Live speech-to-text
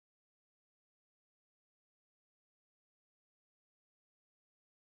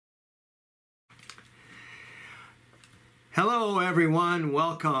Hello everyone,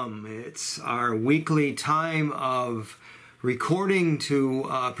 welcome. It's our weekly time of recording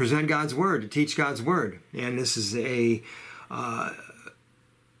to present God's Word, to teach God's Word. And this is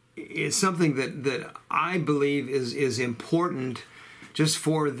it's something that I believe is important just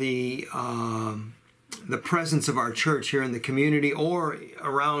for the presence of our church here in the community or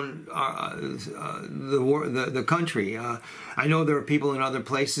around the country. I know there are people in other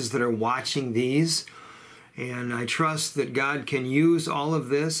places that are watching these, and I trust that God can use all of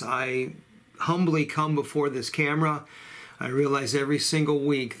this. I humbly come before this camera. I realize every single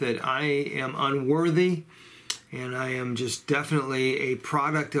week that I am unworthy, and I am just definitely a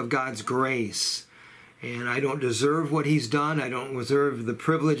product of God's grace. And I don't deserve what He's done. I don't deserve the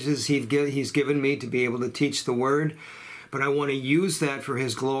privileges He's given me to be able to teach the Word. But I want to use that for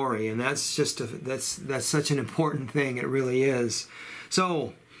His glory, and that's just that's such an important thing. It really is.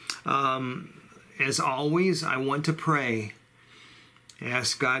 So, as always, I want to pray.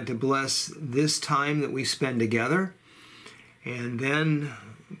 Ask God to bless this time that we spend together. And then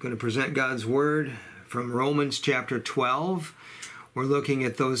I'm going to present God's Word from Romans chapter 12. We're looking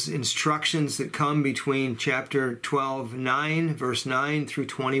at those instructions that come between chapter 12:9, verse 9 through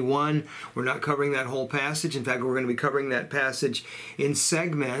 21. We're not covering that whole passage. In fact, we're going to be covering that passage in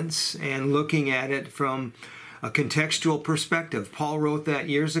segments and looking at it from a contextual perspective. Paul wrote that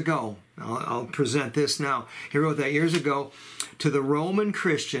years ago. I'll present this now. He wrote that years ago to the Roman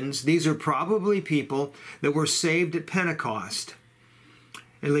Christians. These are probably people that were saved at Pentecost.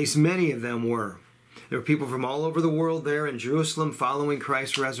 At least many of them were. There were people from all over the world there in Jerusalem following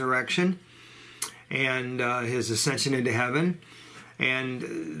Christ's resurrection and His ascension into heaven.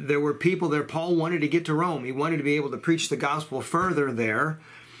 And there were people there. Paul wanted to get to Rome. He wanted to be able to preach the gospel further there.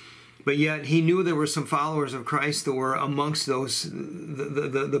 But yet he knew there were some followers of Christ that were amongst those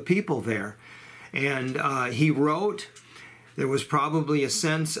the people there. And he wrote, there was probably a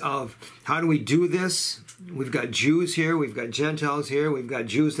sense of, how do we do this? We've got Jews here, we've got Gentiles here, we've got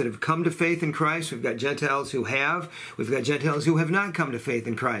Jews that have come to faith in Christ, we've got Gentiles who have, we've got Gentiles who have not come to faith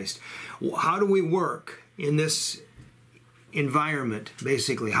in Christ. How do we work in this environment,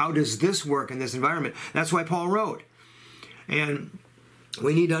 basically? How does this work in this environment? That's why Paul wrote. And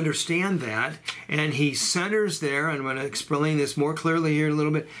we need to understand that, and he centers there, and I'm going to explain this more clearly here in a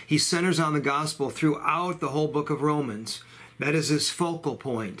little bit, he centers on the gospel throughout the whole book of Romans. That is his focal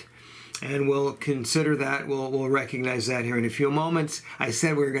point, and we'll consider that, we'll recognize that here in a few moments. I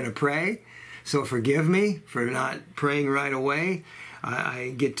said we were going to pray, so forgive me for not praying right away.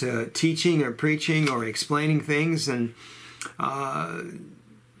 I get to teaching or preaching or explaining things, and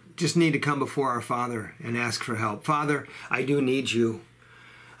just need to come before our Father and ask for help. Father, I do need you.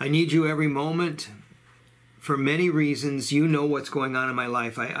 I need you every moment for many reasons. You know what's going on in my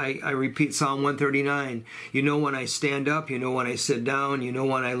life. I repeat Psalm 139. You know when I stand up. You know when I sit down. You know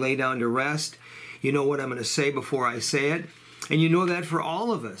when I lay down to rest. You know what I'm going to say before I say it. And you know that for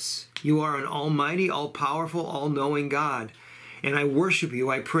all of us. You are an almighty, all-powerful, all-knowing God. And I worship you.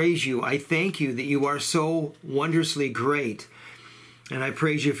 I praise you. I thank you that you are so wondrously great. And I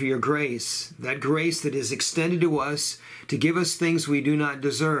praise you for your grace, that grace that is extended to us to give us things we do not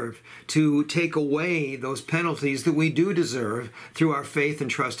deserve, to take away those penalties that we do deserve through our faith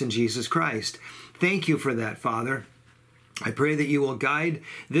and trust in Jesus Christ. Thank you for that, Father. I pray that you will guide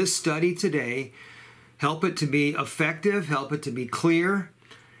this study today, help it to be effective, help it to be clear,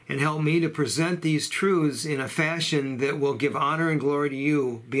 and help me to present these truths in a fashion that will give honor and glory to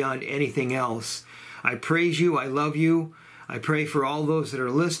you beyond anything else. I praise you. I love you. I pray for all those that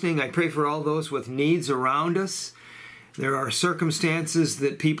are listening. I pray for all those with needs around us. There are circumstances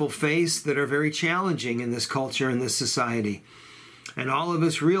that people face that are very challenging in this culture, in this society. And all of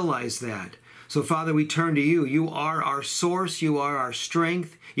us realize that. So, Father, we turn to you. You are our source. You are our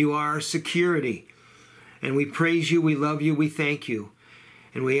strength. You are our security. And we praise you. We love you. We thank you.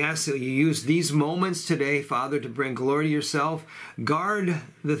 And we ask that you use these moments today, Father, to bring glory to yourself. Guard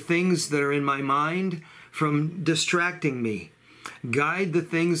the things that are in my mind from distracting me. Guide the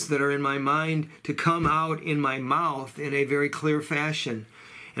things that are in my mind to come out in my mouth in a very clear fashion.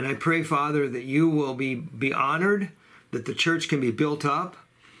 And I pray, Father, that you will be honored, that the church can be built up,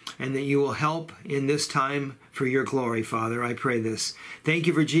 and that you will help in this time for your glory, Father. I pray this. Thank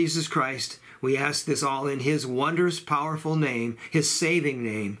you for Jesus Christ. We ask this all in his wondrous, powerful name, his saving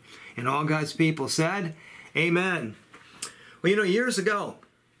name. And all God's people said, amen. Well, you know, years ago,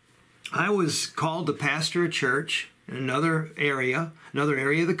 I was called to pastor a church in another area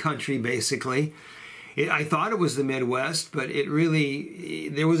of the country, basically. I thought it was the Midwest, but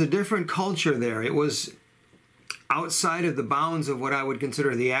there was a different culture there. It was outside of the bounds of what I would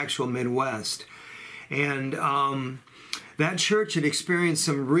consider the actual Midwest. And That church had experienced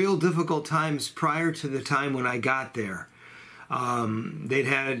some real difficult times prior to the time when I got there. They'd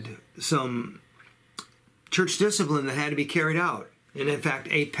had some church discipline that had to be carried out. And in fact,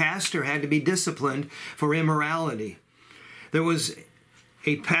 a pastor had to be disciplined for immorality. There was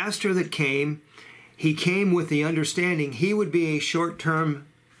a pastor that came. He came with the understanding he would be a short-term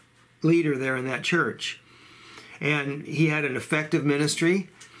leader there in that church. And he had an effective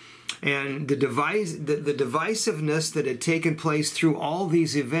ministry. And the divisiveness that had taken place through all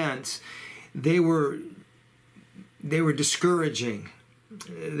these events, they were discouraging.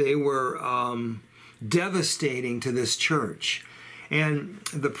 They were devastating to this church. And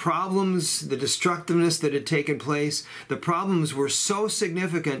the problems, the destructiveness that had taken place, the problems were so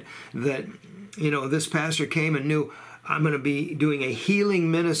significant that, this pastor came and knew, I'm going to be doing a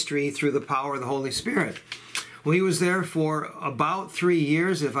healing ministry through the power of the Holy Spirit. Well, he was there for about 3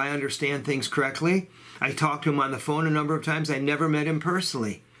 years, if I understand things correctly. I talked to him on the phone a number of times. I never met him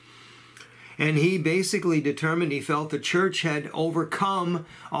personally. And he basically determined, he felt the church had overcome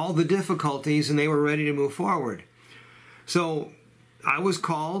all the difficulties and they were ready to move forward. So I was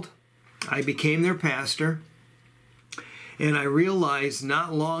called. I became their pastor. And I realized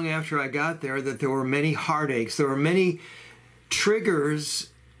not long after I got there that there were many heartaches. There were many triggers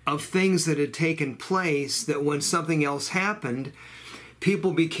of things that had taken place that when something else happened,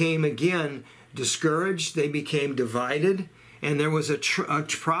 people became again discouraged. They became divided. And there was a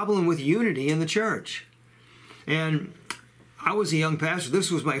problem with unity in the church. And I was a young pastor.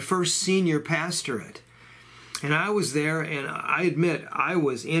 This was my first senior pastorate. And I was there, and I admit, I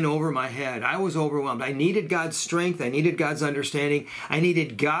was in over my head. I was overwhelmed. I needed God's strength. I needed God's understanding. I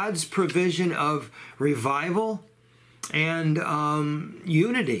needed God's provision of revival and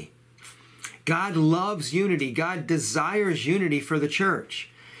unity. God loves unity. God desires unity for the church.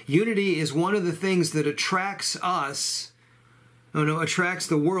 Unity is one of the things that attracts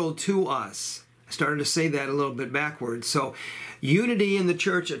the world to us. I started to say that a little bit backwards. So unity in the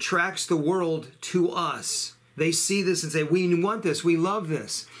church attracts the world to us. They see this and say, we want this, we love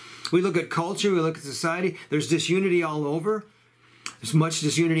this. We look at culture, we look at society, there's disunity all over. There's much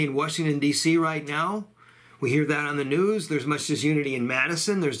disunity in Washington, D.C. right now. We hear that on the news. There's much disunity in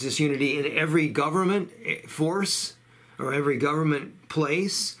Madison. There's disunity in every government force or every government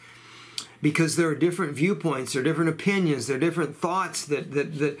place because there are different viewpoints, there are different opinions, there are different thoughts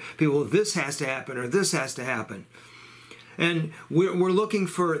that people, this has to happen or this has to happen. And we're looking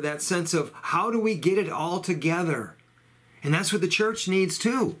for that sense of how do we get it all together? And that's what the church needs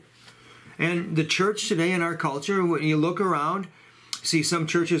too. And the church today in our culture, when you look around, see some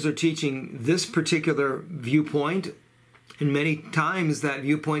churches are teaching this particular viewpoint, and many times that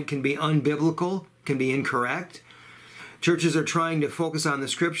viewpoint can be unbiblical, can be incorrect. Churches are trying to focus on the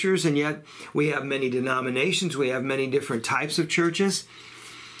scriptures, and yet we have many denominations, we have many different types of churches.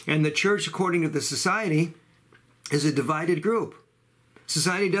 And the church, according to the society, is a divided group.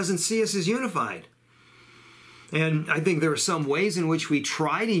 Society doesn't see us as unified. And I think there are some ways in which we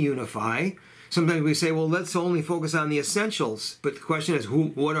try to unify. Sometimes we say, well, let's only focus on the essentials. But the question is,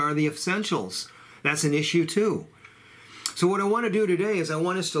 what are the essentials? That's an issue too. So what I want to do today is I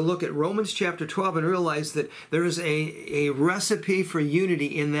want us to look at Romans chapter 12 and realize that there is a recipe for unity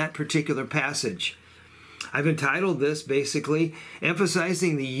in that particular passage. I've entitled this basically,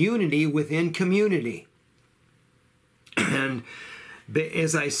 Emphasizing the Unity Within Community. And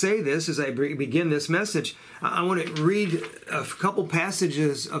as I say this, as I begin this message, I want to read a couple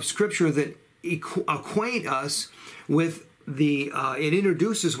passages of Scripture that acquaint us with it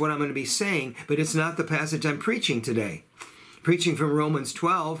introduces what I'm going to be saying, but it's not the passage I'm preaching today. Preaching from Romans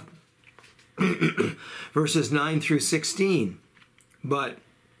 12, verses 9 through 16. But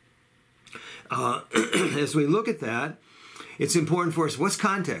as we look at that, it's important for us. What's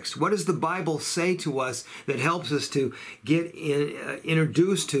context? What does the Bible say to us that helps us to get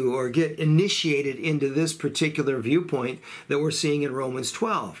introduced to or get initiated into this particular viewpoint that we're seeing in Romans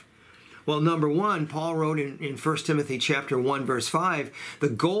 12? Well, number one, Paul wrote in 1 Timothy chapter 1, verse 5, the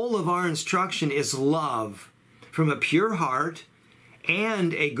goal of our instruction is love from a pure heart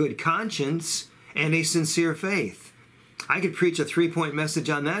and a good conscience and a sincere faith. I could preach a 3-point message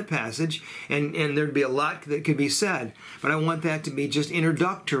on that passage, and there'd be a lot that could be said, but I want that to be just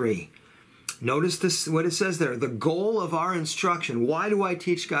introductory. Notice this, what it says there, the goal of our instruction. Why do I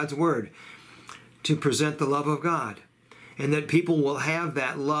teach God's Word? To present the love of God. And that people will have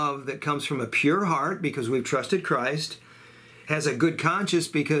that love that comes from a pure heart because we've trusted Christ, has a good conscience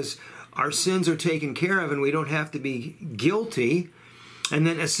because our sins are taken care of and we don't have to be guilty, and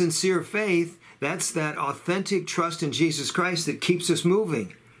then a sincere faith. That's that authentic trust in Jesus Christ that keeps us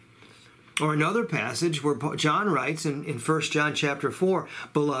moving. Or another passage where John writes in 1 John chapter 4,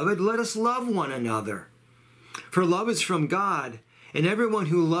 "Beloved, let us love one another. For love is from God, and everyone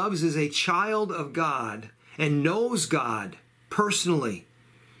who loves is a child of God and knows God personally.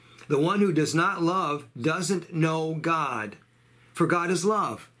 The one who does not love doesn't know God, for God is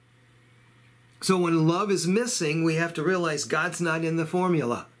love." So when love is missing, we have to realize God's not in the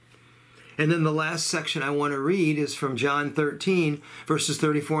formula. And then the last section I want to read is from John 13, verses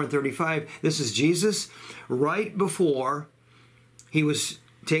 34 and 35. This is Jesus right before he was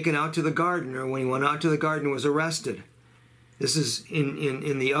taken out to the garden, or when he went out to the garden was arrested. This is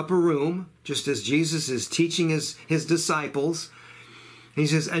in the upper room, just as Jesus is teaching his disciples. He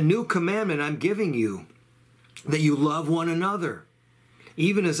says, "A new commandment I'm giving you, that you love one another,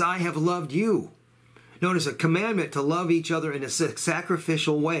 even as I have loved you." Notice a commandment to love each other in a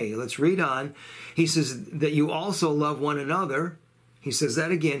sacrificial way. Let's read on. He says that you also love one another. He says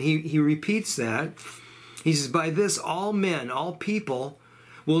that again. He repeats that. He says, "By this all men, all people,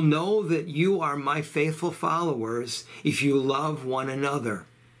 will know that you are my faithful followers if you love one another."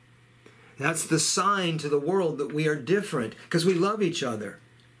 That's the sign to the world that we are different, because we love each other.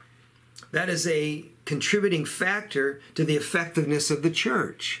 That is a contributing factor to the effectiveness of the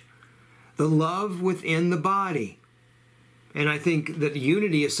church. The love within the body. And I think that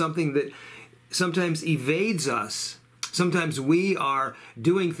unity is something that sometimes evades us. Sometimes we are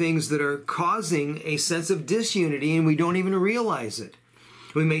doing things that are causing a sense of disunity and we don't even realize it.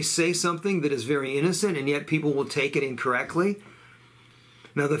 We may say something that is very innocent and yet people will take it incorrectly.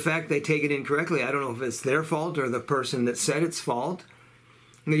 Now the fact they take it incorrectly, I don't know if it's their fault or the person that said it's fault.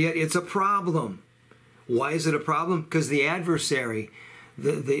 And yet it's a problem. Why is it a problem? Because the adversary,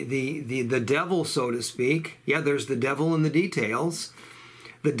 the devil, so to speak, yeah, there's the devil in the details.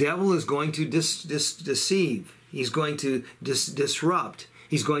 The devil is going to deceive. He's going to disrupt.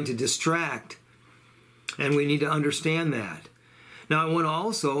 He's going to distract. And we need to understand that. Now, I want to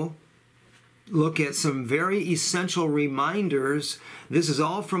also look at some very essential reminders. This is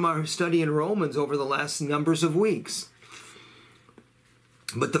all from our study in Romans over the last numbers of weeks.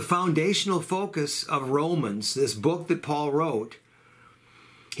 But the foundational focus of Romans, this book that Paul wrote,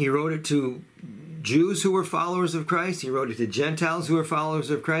 he wrote it to Jews who were followers of Christ. He wrote it to Gentiles who were followers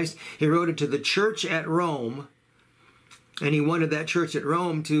of Christ. He wrote it to the church at Rome. And he wanted that church at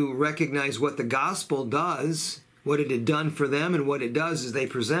Rome to recognize what the gospel does, what it had done for them, and what it does as they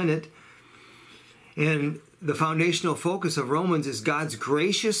present it. And the foundational focus of Romans is God's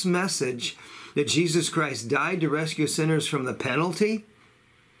gracious message that Jesus Christ died to rescue sinners from the penalty,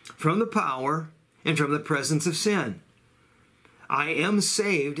 from the power, and from the presence of sin. I am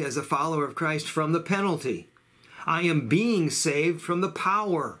saved as a follower of Christ from the penalty. I am being saved from the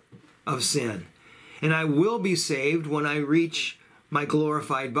power of sin. And I will be saved when I reach my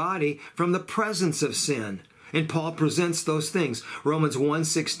glorified body from the presence of sin. And Paul presents those things. Romans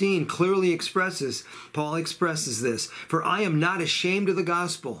 1:16 clearly expresses, Paul expresses this, "For I am not ashamed of the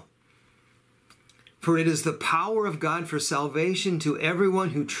gospel. For it is the power of God for salvation to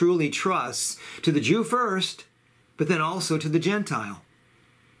everyone who truly trusts, to the Jew first, but then also to the Gentile."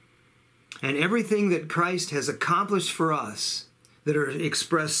 And everything that Christ has accomplished for us that are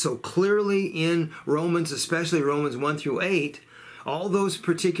expressed so clearly in Romans, especially Romans 1 through 8, all those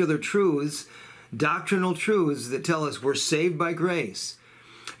particular truths, doctrinal truths that tell us we're saved by grace.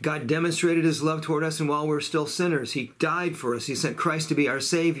 God demonstrated his love toward us, and while we're still sinners, he died for us. He sent Christ to be our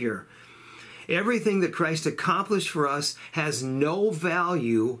Savior. Everything that Christ accomplished for us has no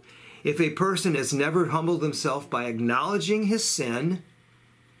value if a person has never humbled himself by acknowledging his sin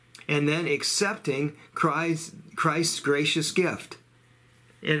and then accepting Christ's gracious gift.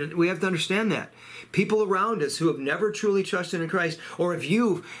 And we have to understand that. People around us who have never truly trusted in Christ, or if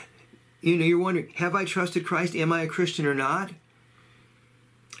you're wondering, have I trusted Christ? Am I a Christian or not?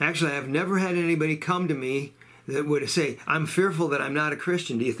 Actually, I've never had anybody come to me that would say, "I'm fearful that I'm not a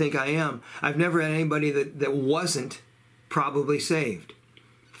Christian. Do you think I am?" I've never had anybody that wasn't probably saved.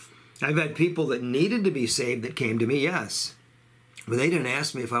 I've had people that needed to be saved that came to me, yes. But they didn't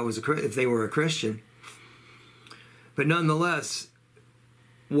ask me if they were a Christian. But nonetheless,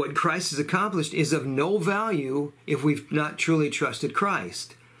 what Christ has accomplished is of no value if we've not truly trusted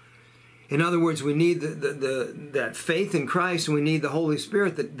Christ. In other words, we need that faith in Christ, and we need the Holy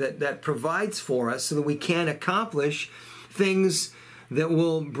Spirit that provides for us so that we can accomplish things that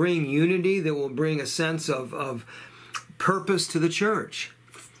will bring unity, that will bring a sense of purpose to the church.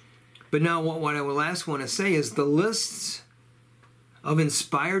 But now what I will last want to say is the lists of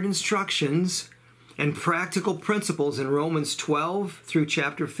inspired instructions and practical principles in Romans 12 through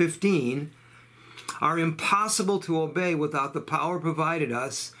chapter 15 are impossible to obey without the power provided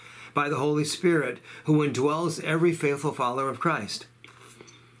us by the Holy Spirit who indwells every faithful follower of Christ.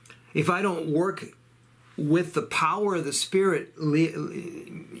 If I don't work with the power of the Spirit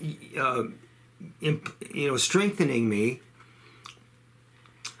strengthening me,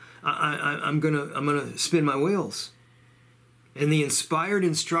 I'm gonna spin my wheels. And the inspired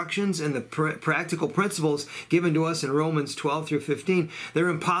instructions and the practical principles given to us in Romans 12 through 15, they're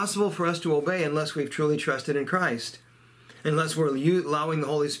impossible for us to obey unless we've truly trusted in Christ. Unless we're allowing the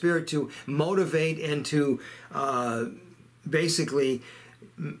Holy Spirit to motivate and to basically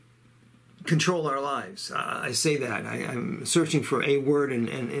control our lives. I say that. I'm searching for a word,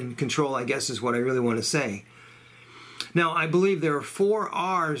 and control, I guess, is what I really want to say. Now, I believe there are 4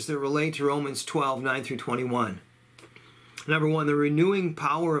 R's that relate to Romans 12, 9 through 21. Number 1, the renewing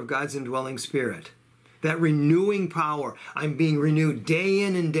power of God's indwelling Spirit. That renewing power. I'm being renewed day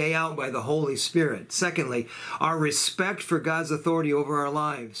in and day out by the Holy Spirit. Secondly, our respect for God's authority over our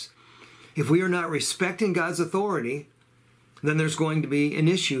lives. If we are not respecting God's authority, then there's going to be an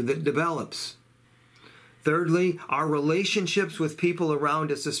issue that develops. Thirdly, our relationships with people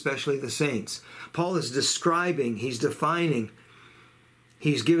around us, especially the saints. Paul is describing, he's defining,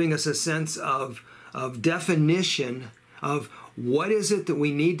 he's giving us a sense of definition of what is it that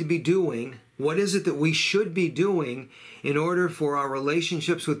we need to be doing, what is it that we should be doing in order for our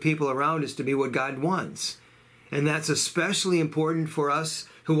relationships with people around us to be what God wants. And that's especially important for us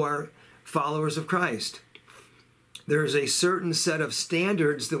who are followers of Christ. There's a certain set of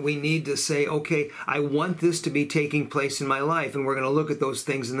standards that we need to say, okay, I want this to be taking place in my life, and we're going to look at those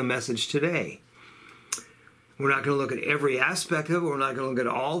things in the message today. We're not going to look at every aspect of it. We're not going to look at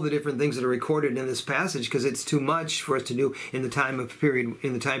all the different things that are recorded in this passage because it's too much for us to do in the time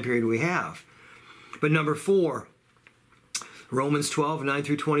period we have. But number 4, Romans 12, 9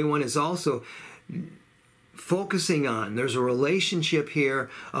 through 21 is also focusing on, there's a relationship here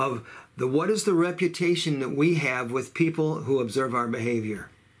of what is the reputation that we have with people who observe our behavior?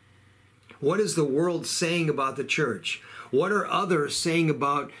 What is the world saying about the church? What are others saying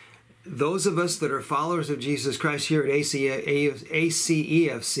about those of us that are followers of Jesus Christ here at ACEFC?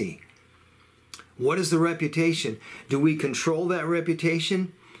 What is the reputation? Do we control that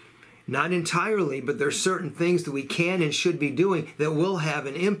reputation? Not entirely, but there's certain things that we can and should be doing that will have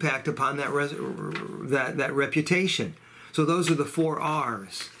an impact upon that reputation. So those are the 4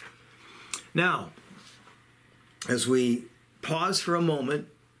 R's. Now, as we pause for a moment,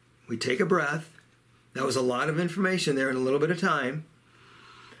 we take a breath. That was a lot of information there in a little bit of time.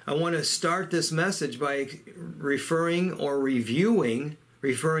 I want to start this message by referring to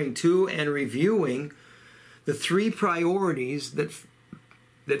and reviewing the 3 priorities that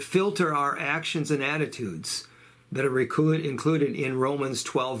filter our actions and attitudes that are included in Romans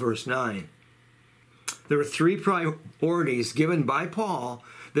 12, verse 9. There are 3 priorities given by Paul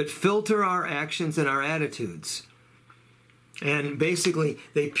that filter our actions and our attitudes. And basically,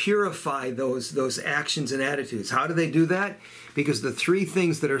 they purify those actions and attitudes. How do they do that? Because the 3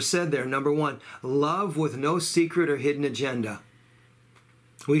 things that are said there, number 1, love with no secret or hidden agenda.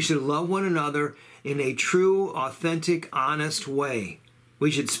 We should love one another in a true, authentic, honest way.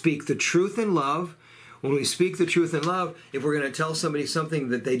 We should speak the truth in love. When we speak the truth in love, if we're going to tell somebody something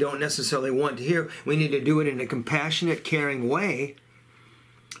that they don't necessarily want to hear, we need to do it in a compassionate, caring way.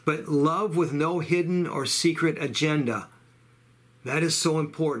 But love with no hidden or secret agenda. That is so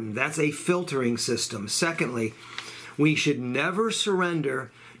important. That's a filtering system. Secondly, we should never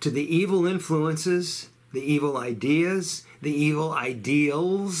surrender to the evil influences, the evil ideas, the evil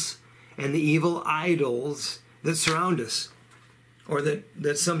ideals, and the evil idols that surround us, or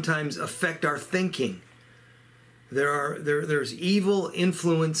that sometimes affect our thinking. There's evil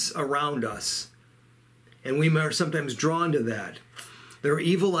influence around us, and we are sometimes drawn to that. There are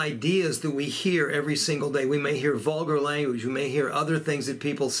evil ideas that we hear every single day. We may hear vulgar language. We may hear other things that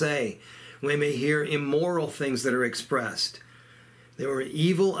people say. We may hear immoral things that are expressed. There are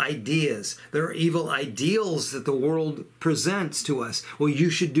evil ideas. There are evil ideals that the world presents to us. Well, you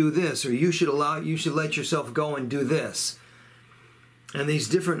should do this, or you should let yourself go and do this. And these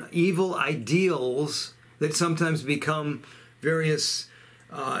different evil ideals that sometimes become various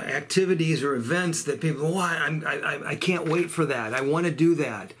activities or events that people, I can't wait for that. I want to do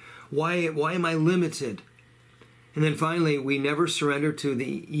that. Why am I limited? And then finally, we never surrender to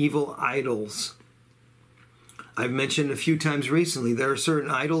the evil idols. I've mentioned a few times recently, there are certain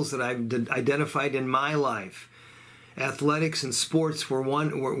idols that I've identified in my life. Athletics and sports were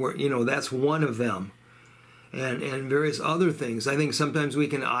that's one of them. And various other things. I think sometimes we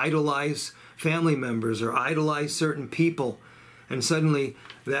can idolize family members or idolize certain people, and suddenly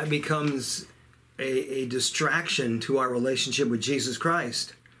that becomes a distraction to our relationship with Jesus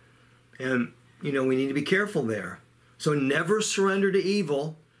Christ. And, we need to be careful there. So never surrender to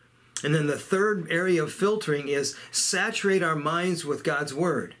evil. And then the third area of filtering is saturate our minds with God's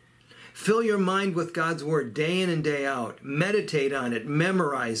Word. Fill your mind with God's Word day in and day out. Meditate on it.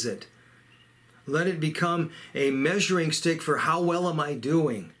 Memorize it. Let it become a measuring stick for how well am I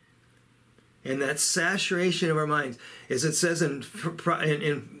doing. And that saturation of our minds, as it says in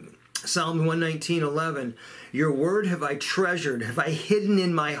Psalm 119:11, your word have I treasured, have I hidden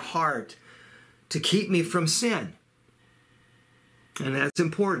in my heart to keep me from sin. And that's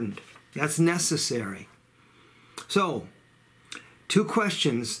important. That's necessary. So, two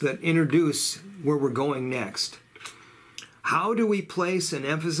questions that introduce where we're going next. How do we place an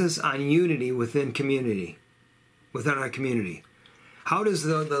emphasis on unity within our community? How does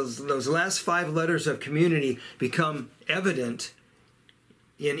those last 5 letters of community become evident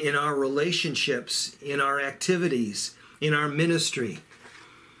in our relationships, in our activities, in our ministry?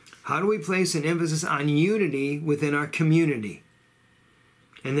 How do we place an emphasis on unity within our community?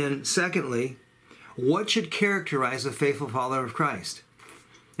 And then secondly, what should characterize a faithful follower of Christ?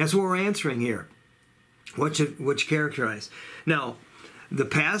 That's what we're answering here. What should characterize? Now, the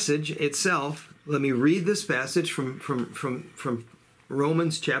passage itself, let me read this passage from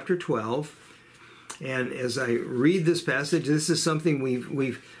Romans chapter 12. And as I read this passage, this is something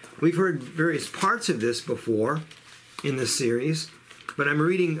we've heard various parts of this before in this series, but I'm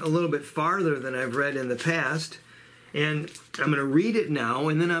reading a little bit farther than I've read in the past. And I'm going to read it now,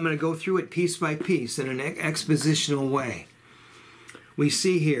 and then I'm going to go through it piece by piece in an expositional way. We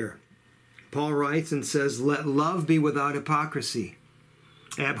see here, Paul writes and says, let love be without hypocrisy.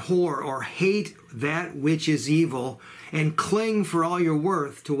 Abhor or hate that which is evil, and cling for all your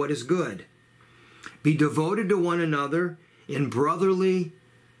worth to what is good. Be devoted to one another in brotherly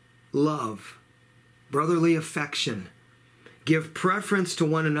love, brotherly affection. Give preference to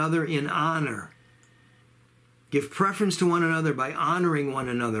one another in honor. Give preference to one another by honoring one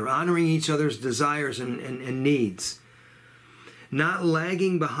another, honoring each other's desires and needs. Not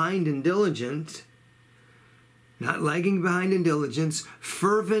lagging behind in diligence,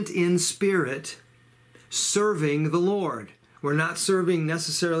 fervent in spirit, serving the Lord. We're not serving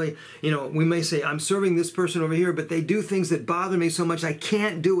necessarily, we may say, I'm serving this person over here, but they do things that bother me so much, I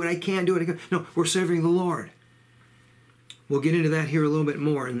can't do it. No, we're serving the Lord. We'll get into that here a little bit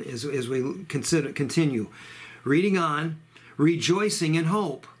more as we continue. Reading on, rejoicing in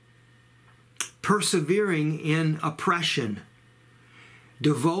hope, persevering in oppression,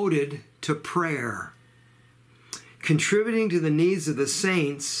 devoted to prayer, contributing to the needs of the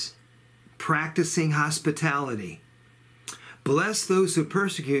saints, practicing hospitality. Bless those who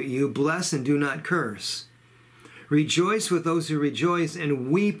persecute you, bless and do not curse. Rejoice with those who rejoice,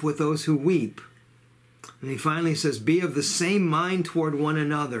 and weep with those who weep. And he finally says, be of the same mind toward one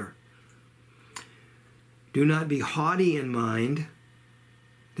another. Do not be haughty in mind.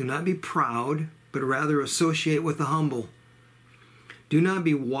 Do not be proud, but rather associate with the humble. Do not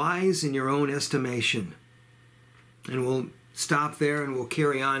be wise in your own estimation. And we'll stop there and we'll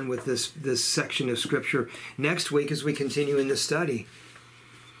carry on with this section of Scripture next week as we continue in the study.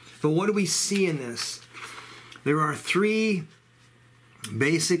 But what do we see in this? There are 3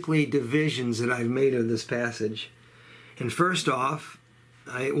 basically divisions that I've made of this passage. And first off,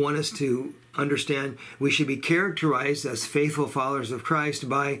 I want us to understand we should be characterized as faithful followers of Christ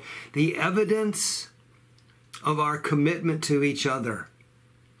by the evidence of our commitment to each other.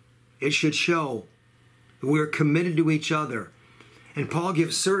 It should show that we're committed to each other. And Paul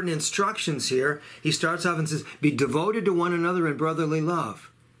gives certain instructions here. He starts off and says, be devoted to one another in brotherly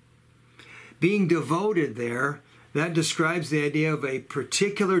love. Being devoted there, that describes the idea of a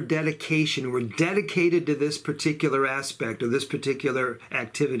particular dedication. We're dedicated to this particular aspect of this particular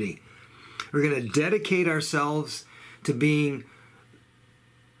activity. We're going to dedicate ourselves to being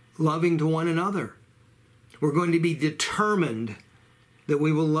loving to one another. We're going to be determined that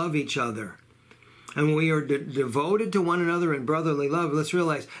we will love each other. And when we are devoted to one another in brotherly love, let's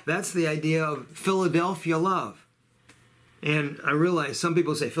realize that's the idea of Philadelphia love. And I realize some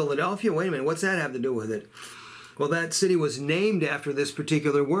people say, Philadelphia? Wait a minute, what's that have to do with it? Well, that city was named after this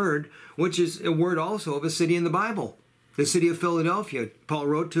particular word, which is a word also of a city in the Bible. The city of Philadelphia. Paul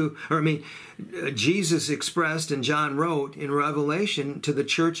wrote Jesus expressed and John wrote in Revelation to the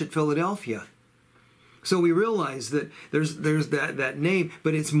church at Philadelphia. So we realize that there's that name,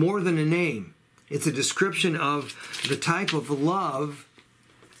 but it's more than a name. It's a description of the type of love,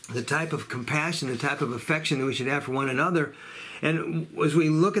 the type of compassion, the type of affection that we should have for one another. And as we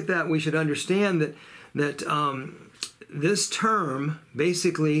look at that, we should understand that this term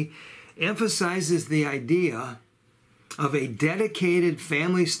basically emphasizes the idea of a dedicated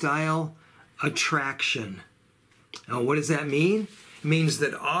family-style attraction. Now, what does that mean? It means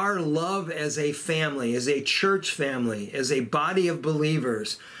that our love as a family, as a church family, as a body of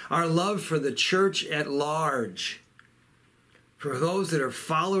believers, our love for the church at large, for those that are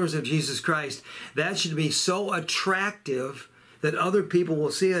followers of Jesus Christ, that should be so attractive that other people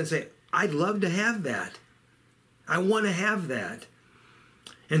will see it and say, I'd love to have that. I want to have that.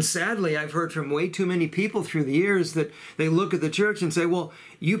 And sadly, I've heard from way too many people through the years that they look at the church and say, well,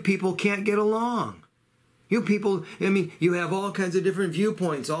 you people can't get along. You people, you have all kinds of different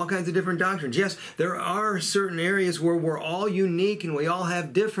viewpoints, all kinds of different doctrines. Yes, there are certain areas where we're all unique and we all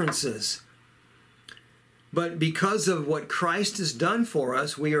have differences. But because of what Christ has done for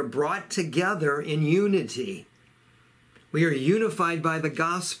us, we are brought together in unity. We are unified by the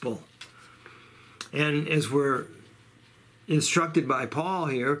gospel. And as we're instructed by Paul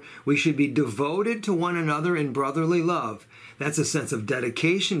here, we should be devoted to one another in brotherly love. That's a sense of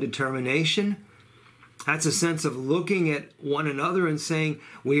dedication, determination. That's a sense of looking at one another and saying,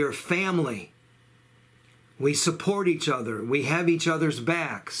 we are family. We support each other. We have each other's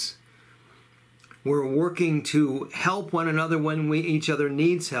backs. We're working to help one another when each other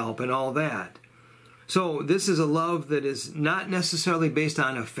needs help and all that. So this is a love that is not necessarily based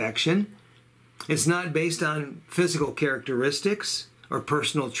on affection. It's not based on physical characteristics or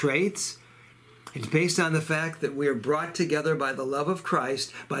personal traits. It's based on the fact that we are brought together by the love of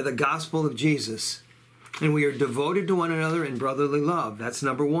Christ, by the gospel of Jesus. And we are devoted to one another in brotherly love. That's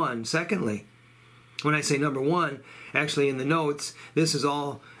number one. Secondly, when I say number one, actually in the notes, this is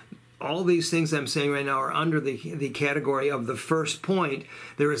all these things I'm saying right now are under the category of the first point.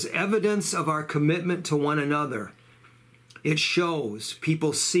 There is evidence of our commitment to one another. It shows.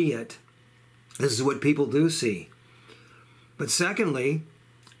 People see it. This is what people do see. But secondly,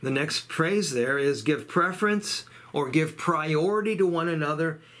 the next phrase there is give preference or give priority to one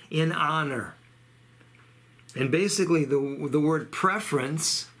another in honor. And basically the word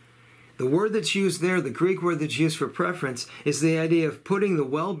preference, the word that's used there, the Greek word that's used for preference, is the idea of putting the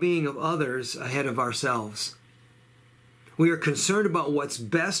well-being of others ahead of ourselves. We are concerned about what's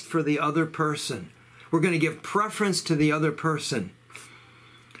best for the other person. We're going to give preference to the other person.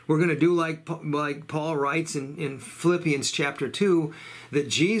 We're going to do like Paul writes in Philippians chapter 2, that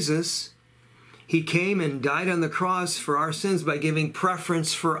Jesus, he came and died on the cross for our sins by giving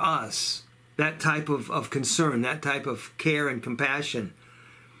preference for us. That type of concern, that type of care and compassion.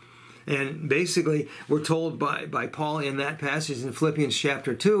 And basically, we're told by Paul in that passage in Philippians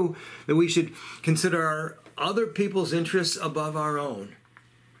chapter 2 that we should consider our other people's interests above our own.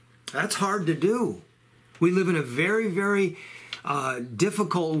 That's hard to do. We live in a very, very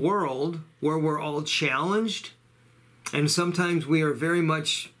difficult world where we're all challenged. And sometimes we are very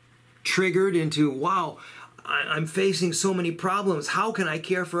much triggered into, wow, I'm facing so many problems. How can I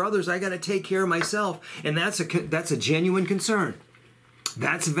care for others? I got to take care of myself. And that's a genuine concern.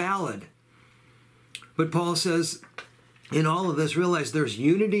 That's valid. But Paul says, in all of this, realize there's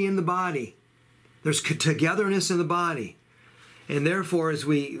unity in the body. There's togetherness in the body. And therefore, as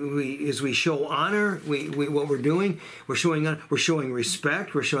we show honor, what we're doing, we're showing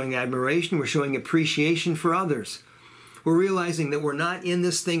respect, we're showing admiration, we're showing appreciation for others. We're realizing that we're not in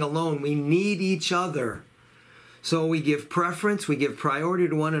this thing alone. We need each other. So we give preference, we give priority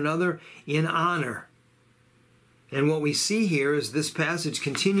to one another in honor. And what we see here is this passage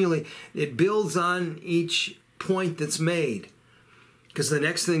continually, it builds on each point that's made. Because the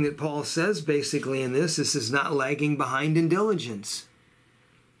next thing that Paul says basically in this is not lagging behind in diligence.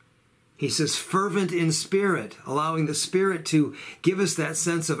 He says fervent in spirit, allowing the Spirit to give us that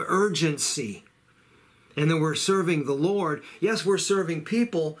sense of urgency. And then we're serving the Lord. Yes, we're serving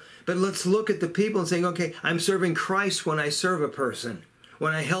people, but let's look at the people and saying, okay, I'm serving Christ when I serve a person,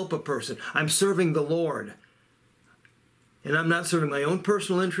 when I help a person. I'm serving the Lord. And I'm not serving my own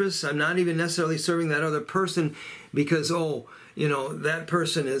personal interests. I'm not even necessarily serving that other person because, that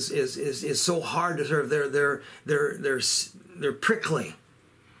person is so hard to serve. They're prickly.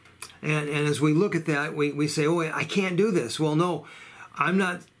 And as we look at that, we say, oh, I can't do this. Well, no, I'm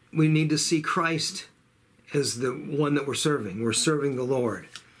not. We need to see Christ as the one that we're serving. We're serving the Lord.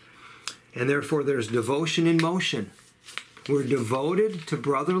 And therefore there's devotion in motion. We're devoted to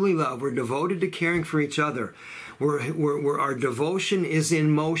brotherly love. We're devoted to caring for each other. Our devotion is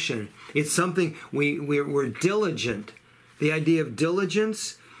in motion. It's something we're diligent. The idea of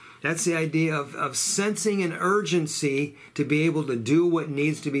diligence, that's the idea of sensing an urgency to be able to do what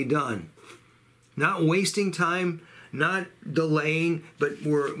needs to be done. Not wasting time, not delaying, but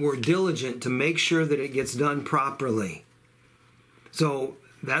we're diligent to make sure that it gets done properly. So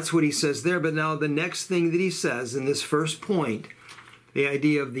that's what he says there. But now the next thing that he says in this first point, the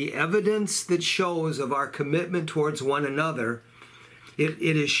idea of the evidence that shows of our commitment towards one another, it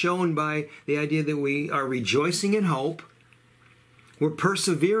is shown by the idea that we are rejoicing in hope, we're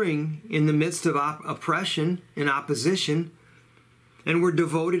persevering in the midst of oppression and opposition, and we're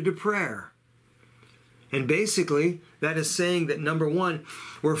devoted to prayer. And basically, that is saying that, number one,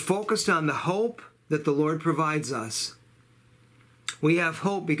 we're focused on the hope that the Lord provides us. We have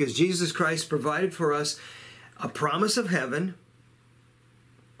hope because Jesus Christ provided for us a promise of heaven,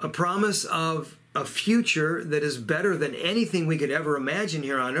 a promise of a future that is better than anything we could ever imagine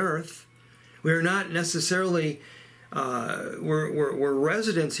here on earth. We're not necessarily, we're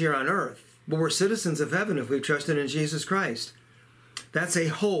residents here on earth, but we're citizens of heaven if we've trusted in Jesus Christ. That's a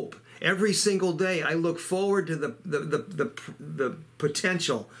hope. Every single day I look forward to the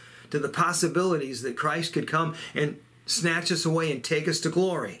potential, to the possibilities that Christ could come and snatch us away and take us to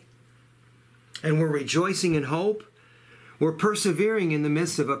glory. And we're rejoicing in hope. We're persevering in the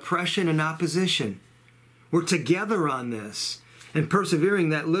midst of oppression and opposition. We're together on this. And persevering,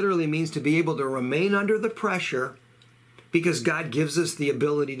 that literally means to be able to remain under the pressure because God gives us the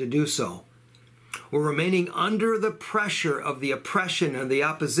ability to do so. We're remaining under the pressure of the oppression and the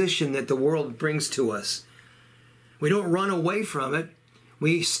opposition that the world brings to us. We don't run away from it.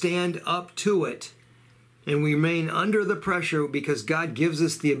 We stand up to it. And we remain under the pressure because God gives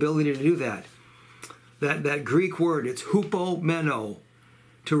us the ability to do that. That Greek word, it's hupomeno,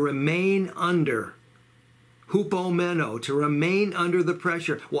 to remain under. Hupomeno, to remain under the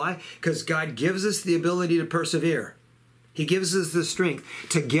pressure. Why? Because God gives us the ability to persevere. He gives us the strength.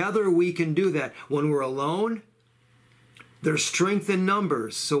 Together we can do that. When we're alone, there's strength in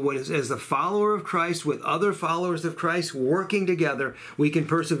numbers. So as a follower of Christ with other followers of Christ working together, we can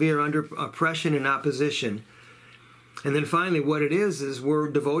persevere under oppression and opposition. And then finally, what it is we're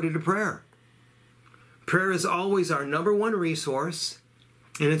devoted to prayer. Prayer is always our number one resource,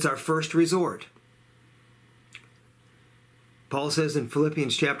 and it's our first resort. Paul says in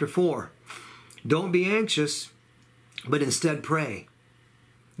Philippians chapter 4, don't be anxious, but instead pray.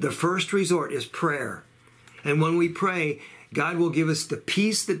 The first resort is prayer. And when we pray, God will give us the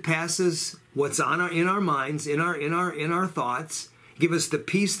peace that passes what's in our minds, in our thoughts. Give us the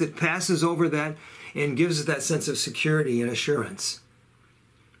peace that passes over that and gives us that sense of security and assurance.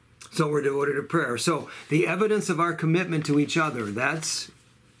 So we're devoted to prayer. So the evidence of our commitment to each other, that's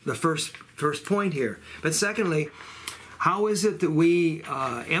the first point here. But secondly, how is it that we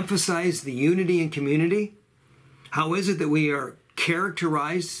emphasize the unity and community? How is it that we are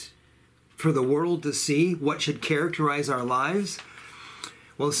characterized for the world to see what should characterize our lives?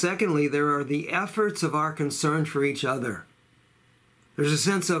 Well, secondly, there are the efforts of our concern for each other. There's a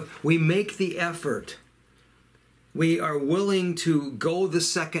sense of we make the effort. We are willing to go the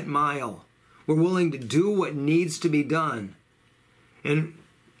second mile. We're willing to do what needs to be done. And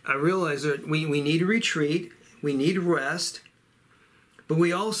I realize that we need to retreat. We need rest. But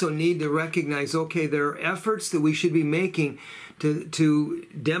we also need to recognize, okay, there are efforts that we should be making to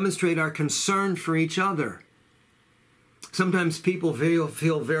demonstrate our concern for each other. Sometimes people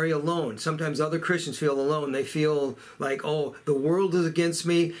feel very alone. Sometimes other Christians feel alone. They feel like, oh, the world is against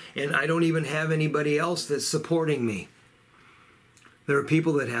me and I don't even have anybody else that's supporting me. There are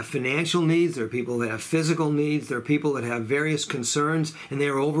people that have financial needs. There are people that have physical needs. There are people that have various concerns and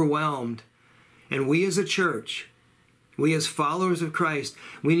they're overwhelmed. And we as a church, we as followers of Christ,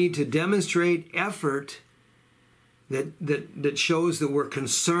 we need to demonstrate effort that shows that we're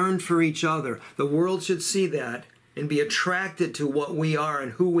concerned for each other. The world should see that and be attracted to what we are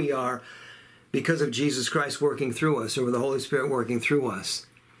and who we are because of Jesus Christ working through us, or the Holy Spirit working through us.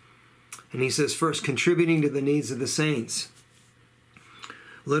 And he says, first, contributing to the needs of the saints.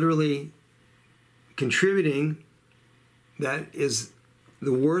 Literally, contributing, that is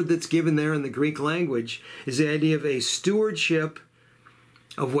the word that's given there in the Greek language, is the idea of a stewardship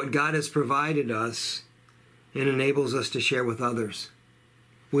of what God has provided us and enables us to share with others.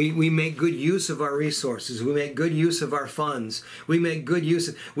 We make good use of our resources. We make good use of our funds. We make good use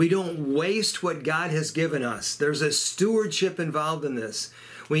of, we don't waste what God has given us. There's a stewardship involved in this.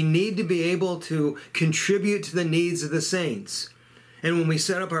 We need to be able to contribute to the needs of the saints. And when we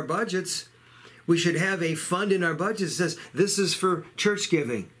set up our budgets, we should have a fund in our budget that says, this is for church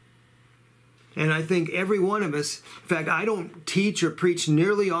giving. And I think every one of us, in fact, I don't teach or preach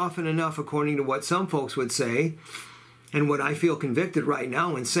nearly often enough according to what some folks would say, and what I feel convicted right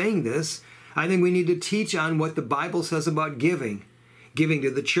now in saying this. I think we need to teach on what the Bible says about giving. Giving to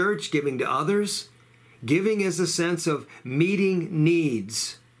the church, giving to others. Giving is a sense of meeting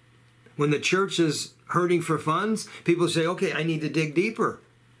needs. When the church is hurting for funds, people say, okay, I need to dig deeper.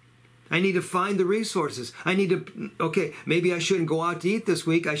 I need to find the resources. I need to, okay, maybe I shouldn't go out to eat this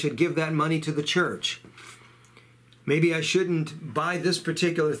week. I should give that money to the church. Maybe I shouldn't buy this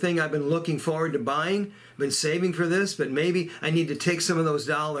particular thing I've been looking forward to buying, been saving for this, but maybe I need to take some of those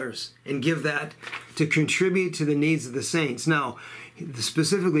dollars and give that to contribute to the needs of the saints. Now,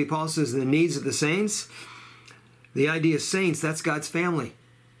 specifically, Paul says the needs of the saints. The idea of saints, that's God's family.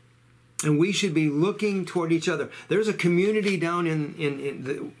 And we should be looking toward each other. There's a community down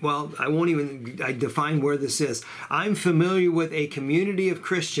I won't even define where this is. I'm familiar with a community of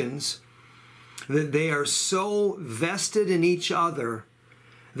Christians that they are so vested in each other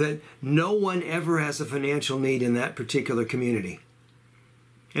that no one ever has a financial need in that particular community.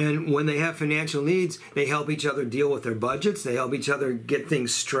 And when they have financial needs, they help each other deal with their budgets. They help each other get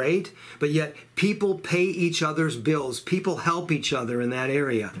things straight. But yet people pay each other's bills. People help each other in that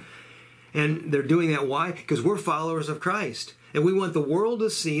area. And they're doing that. Why? Because we're followers of Christ. And we want the world to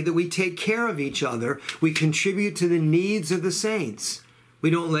see that we take care of each other. We contribute to the needs of the saints. We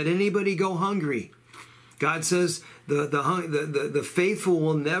don't let anybody go hungry. God says the faithful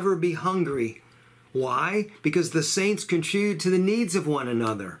will never be hungry. Why? Because the saints contribute to the needs of one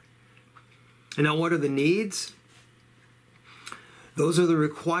another. And now what are the needs? Those are the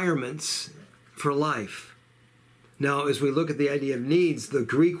requirements for life. Now, as we look at the idea of needs, the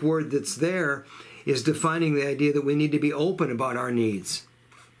Greek word that's there is defining the idea that we need to be open about our needs.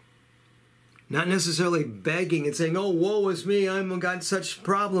 Not necessarily begging and saying, oh, woe is me, I've got such a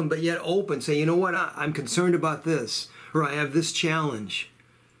problem, but yet open. Say, you know what, I'm concerned about this, or I have this challenge.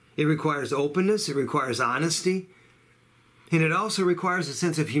 It requires openness, it requires honesty, and it also requires a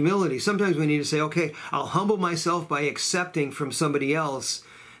sense of humility. Sometimes we need to say, okay, I'll humble myself by accepting from somebody else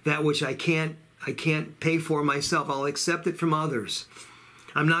that which I can't pay for myself. I'll accept it from others.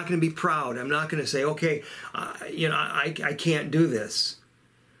 I'm not going to be proud. I'm not going to say, okay, I can't do this.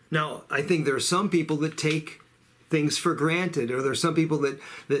 Now, I think there are some people that take things for granted, or there are some people that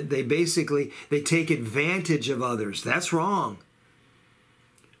they take advantage of others. That's wrong.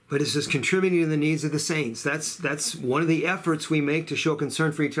 But it's just contributing to the needs of the saints. That's one of the efforts we make to show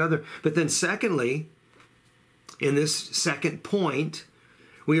concern for each other. But then secondly, in this second point,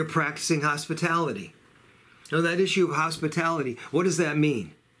 we are practicing hospitality. Now, that issue of hospitality, what does that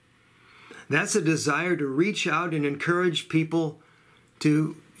mean? That's a desire to reach out and encourage people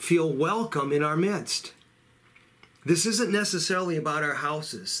to feel welcome in our midst. This isn't necessarily about our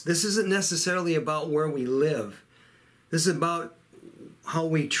houses. This isn't necessarily about where we live. This is about how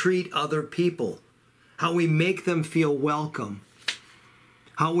we treat other people, how we make them feel welcome,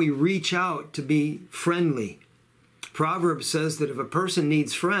 how we reach out to be friendly. Proverbs says that if a person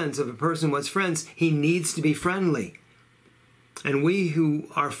needs friends, if a person wants friends, he needs to be friendly. And we who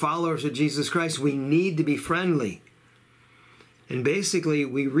are followers of Jesus Christ, we need to be friendly. And basically,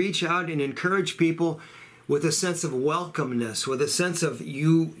 we reach out and encourage people with a sense of welcomeness, with a sense of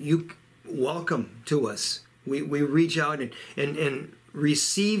you welcome to us. We reach out and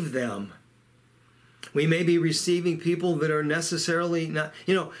receive them. We may be receiving people that are necessarily not,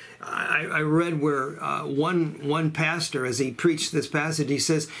 I read where one pastor, as he preached this passage, he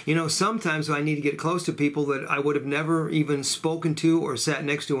says, sometimes I need to get close to people that I would have never even spoken to or sat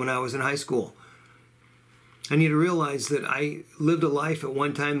next to when I was in high school. I need to realize that I lived a life at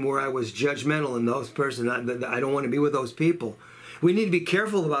one time where I was judgmental in those persons. I don't want to be with those people. We need to be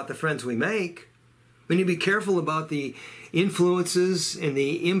careful about the friends we make. We need to be careful about the influences and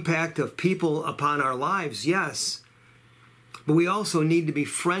the impact of people upon our lives, yes. But we also need to be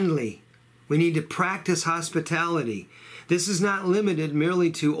friendly. We need to practice hospitality. This is not limited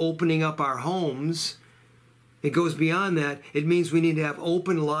merely to opening up our homes. It goes beyond that. It means we need to have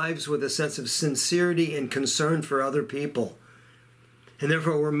open lives with a sense of sincerity and concern for other people. And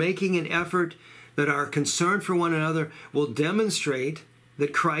therefore, we're making an effort that our concern for one another will demonstrate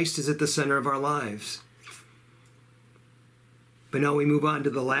that Christ is at the center of our lives. But now we move on to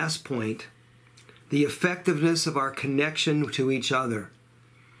the last point, the effectiveness of our connection to each other.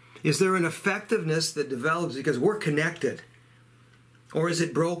 Is there an effectiveness that develops because we're connected? Or is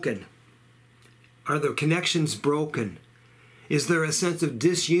it broken? Are the connections broken? Is there a sense of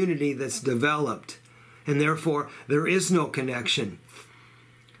disunity that's developed? And therefore, there is no connection.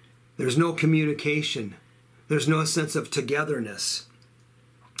 There's no communication. There's no sense of togetherness.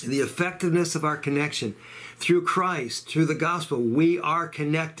 The effectiveness of our connection. Through Christ, through the gospel, we are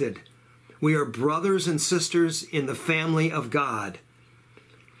connected. We are brothers and sisters in the family of God.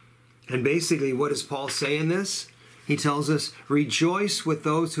 And basically, what does Paul say in this? He tells us, rejoice with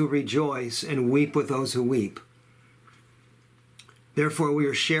those who rejoice and weep with those who weep. Therefore, we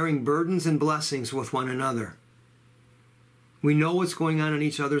are sharing burdens and blessings with one another. We know what's going on in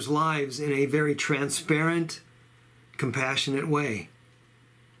each other's lives in a very transparent, compassionate way.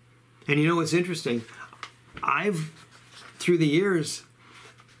 And you know what's interesting? Through the years,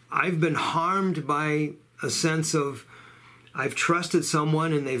 I've been harmed by a sense of I've trusted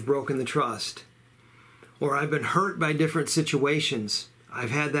someone and they've broken the trust. Or I've been hurt by different situations.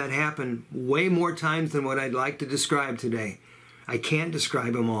 I've had that happen way more times than what I'd like to describe today. I can't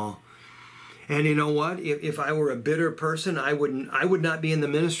describe them all. And you know what? If I were a bitter person, I would not be in the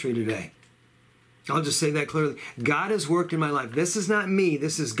ministry today. I'll just say that clearly. God has worked in my life. This is not me.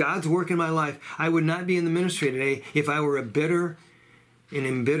 This is God's work in my life. I would not be in the ministry today if I were a bitter and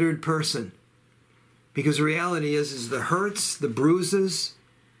embittered person. Because the reality is the hurts, the bruises,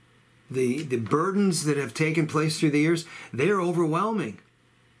 the burdens that have taken place through the years, they're overwhelming.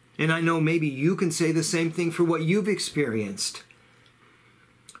 And I know maybe you can say the same thing for what you've experienced.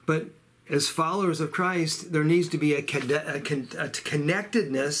 But as followers of Christ, there needs to be a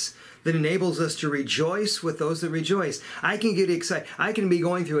connectedness that enables us to rejoice with those that rejoice. I can get excited. I can be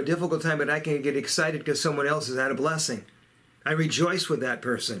going through a difficult time, but I can get excited because someone else has had a blessing. I rejoice with that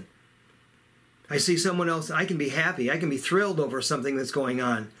person. I see someone else, I can be happy. I can be thrilled over something that's going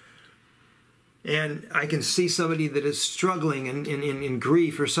on. And I can see somebody that is struggling in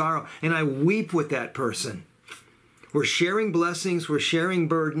grief or sorrow, and I weep with that person. We're sharing blessings. We're sharing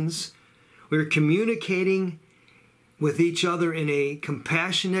burdens. We're communicating with each other in a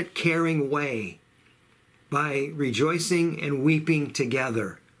compassionate, caring way by rejoicing and weeping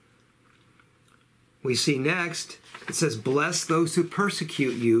together. We see next, it says, bless those who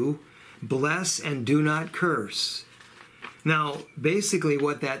persecute you. Bless and do not curse. Now, basically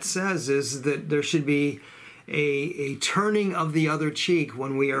what that says is that there should be a turning of the other cheek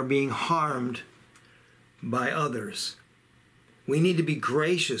when we are being harmed by others. We need to be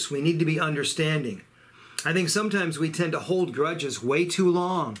gracious. We need to be understanding. I think sometimes we tend to hold grudges way too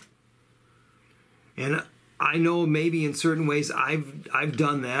long. And I know maybe in certain ways I've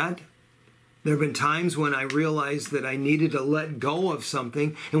done that. There have been times when I realized that I needed to let go of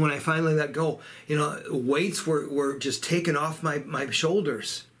something. And when I finally let go, weights were just taken off my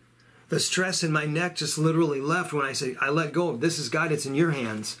shoulders. The stress in my neck just literally left when I say, I let go. This is God, it's in your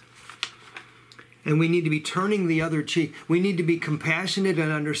hands. And we need to be turning the other cheek. We need to be compassionate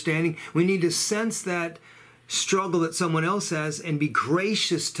and understanding. We need to sense that struggle that someone else has and be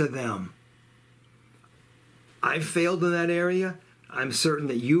gracious to them. I've failed in that area. I'm certain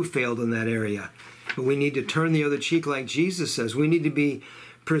that you failed in that area. But we need to turn the other cheek like Jesus says. We need to be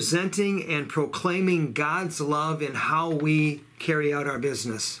presenting and proclaiming God's love in how we carry out our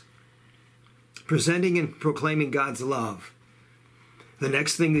business. Presenting and proclaiming God's love. The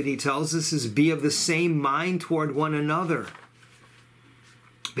next thing that he tells us is be of the same mind toward one another.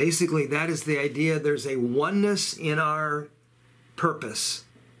 Basically, that is the idea. There's a oneness in our purpose.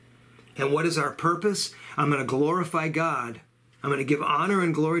 And what is our purpose? I'm going to glorify God. I'm going to give honor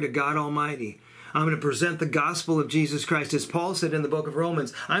and glory to God Almighty. I'm going to present the gospel of Jesus Christ. As Paul said in the book of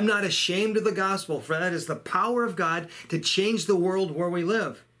Romans, I'm not ashamed of the gospel, for that is the power of God to change the world where we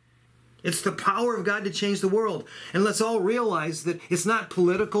live. It's the power of God to change the world. And let's all realize that it's not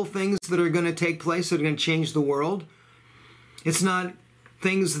political things that are going to take place that are going to change the world. It's not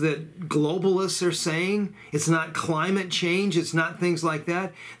things that globalists are saying. It's not climate change. It's not things like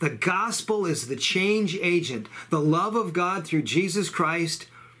that. The gospel is the change agent. The love of God through Jesus Christ.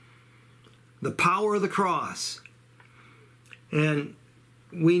 The power of the cross. And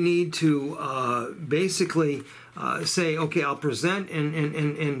we need to basically say, okay, I'll present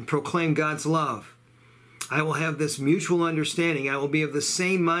and proclaim God's love. I will have this mutual understanding. I will be of the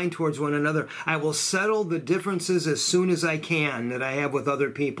same mind towards one another. I will settle the differences as soon as I can that I have with other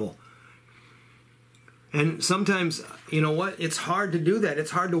people. And sometimes, you know what? It's hard to do that.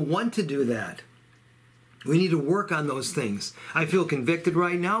 It's hard to want to do that. We need to work on those things. I feel convicted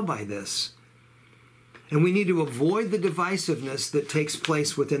right now by this. And we need to avoid the divisiveness that takes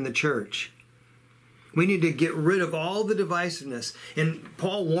place within the church. We need to get rid of all the divisiveness. And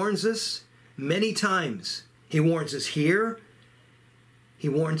Paul warns us many times. He warns us here. He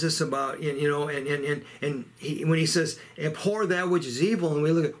warns us about, when he says, abhor that which is evil, and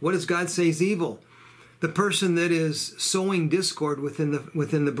we look at, what does God say is evil? The person that is sowing discord within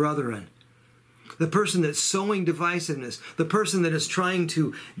the brethren. The person that's sowing divisiveness. The person that is trying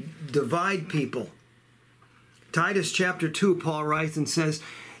to divide people. Titus chapter 2, Paul writes and says,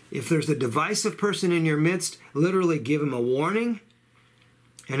 if there's a divisive person in your midst, literally give him a warning.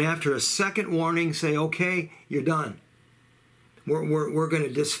 And after a second warning, say, okay, you're done. We're going to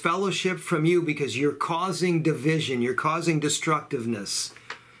disfellowship from you because you're causing division. You're causing destructiveness.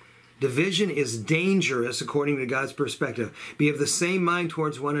 Division is dangerous according to God's perspective. Be of the same mind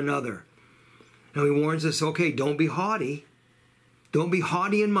towards one another. Now he warns us, okay, don't be haughty. Don't be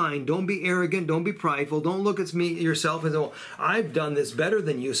haughty in mind. Don't be arrogant. Don't be prideful. Don't look at yourself and say, well, I've done this better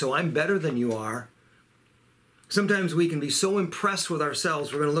than you, so I'm better than you are. Sometimes we can be so impressed with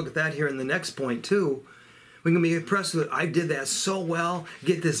ourselves. We're going to look at that here in the next point too. We can be impressed with, I did that so well.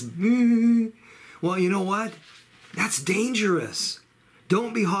 Get this. Well, you know what? That's dangerous.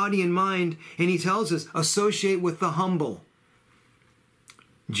 Don't be haughty in mind. And he tells us, associate with the humble.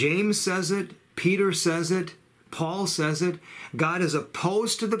 James says it. Peter says it. Paul says it. God is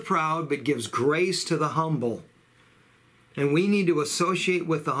opposed to the proud, but gives grace to the humble. And we need to associate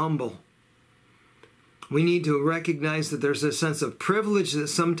with the humble. We need to recognize that there's a sense of privilege that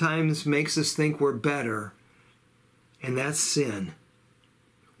sometimes makes us think we're better. And that's sin.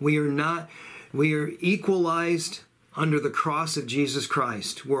 We are equalized under the cross of Jesus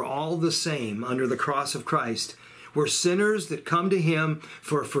Christ. We're all the same under the cross of Christ. We're sinners that come to him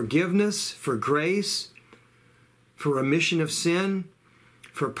for forgiveness, for grace, for remission of sin,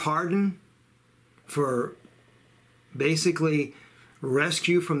 for pardon, for basically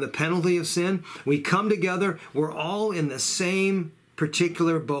rescue from the penalty of sin. We come together, we're all in the same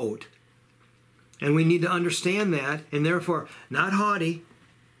particular boat. And we need to understand that, and therefore not haughty,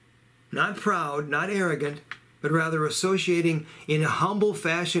 not proud, not arrogant, but rather associating in a humble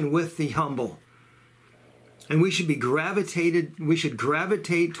fashion with the humble. And we should gravitate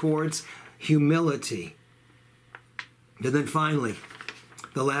towards humility. And then finally,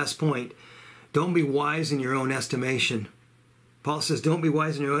 the last point, don't be wise in your own estimation. Paul says, don't be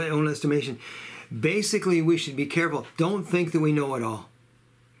wise in your own estimation. Basically, we should be careful. Don't think that we know it all.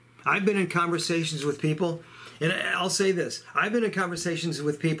 I've been in conversations with people, and I'll say this. I've been in conversations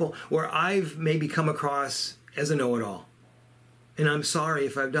with people where I've maybe come across as a know-it-all. And I'm sorry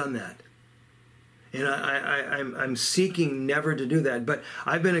if I've done that. And I'm seeking never to do that. But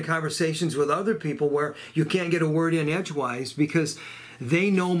I've been in conversations with other people where you can't get a word in edgewise because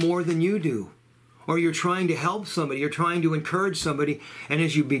they know more than you do. Or you're trying to help somebody, you're trying to encourage somebody, and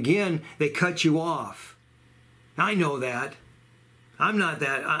as you begin, they cut you off. I know that. I'm not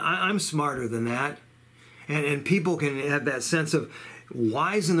that. I'm smarter than that. And people can have that sense of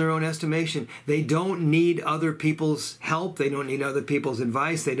wise in their own estimation. They don't need other people's help. They don't need other people's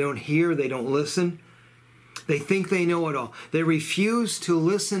advice. They don't hear. They don't listen. They think they know it all. They refuse to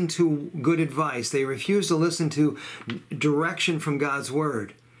listen to good advice. They refuse to listen to direction from God's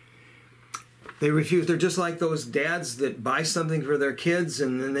Word. They refuse. They're just like those dads that buy something for their kids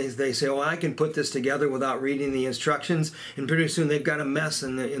and then they say, oh, I can put this together without reading the instructions. And pretty soon they've got a mess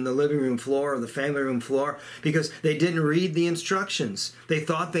in the living room floor or the family room floor because they didn't read the instructions. They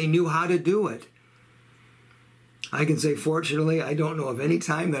thought they knew how to do it. I can say, fortunately, I don't know of any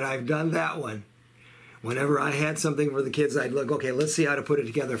time that I've done that one. Whenever I had something for the kids, I'd look, okay, let's see how to put it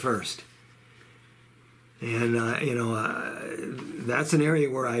together first. And, that's an area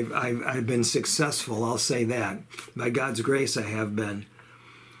where I've been successful, I'll say that. By God's grace, I have been.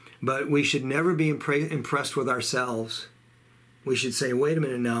 But we should never be impressed with ourselves. We should say, wait a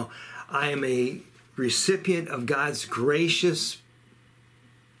minute now, I am a recipient of God's gracious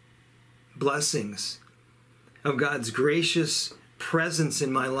blessings, of God's gracious presence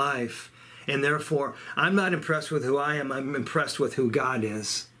in my life. And therefore, I'm not impressed with who I am, I'm impressed with who God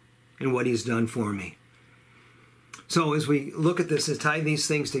is and what He's done for me. So as we look at this and tie these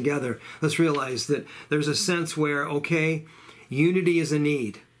things together, let's realize that there's a sense where, okay, unity is a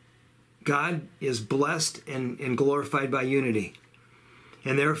need. God is blessed and glorified by unity.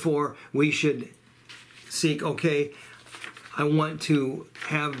 And therefore, we should seek, okay, I want to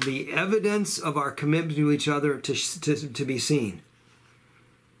have the evidence of our commitment to each other to be seen.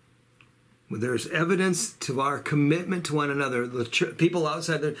 There's evidence to our commitment to one another. The people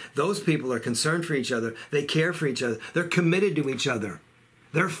outside there, those people are concerned for each other. They care for each other. They're committed to each other.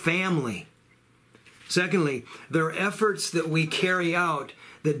 They're family. Secondly, there are efforts that we carry out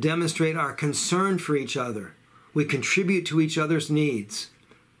that demonstrate our concern for each other. We contribute to each other's needs.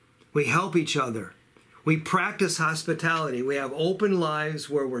 We help each other. We practice hospitality. We have open lives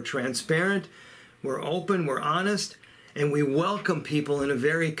where we're transparent, we're open, we're honest, and we welcome people in a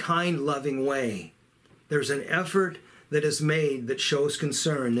very kind, loving way. There's an effort that is made that shows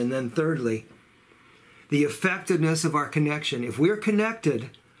concern. And then thirdly, the effectiveness of our connection. If we're connected,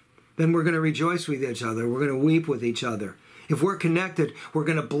 then we're going to rejoice with each other. We're going to weep with each other. If we're connected, we're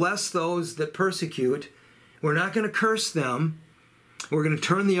going to bless those that persecute. We're not going to curse them. We're going to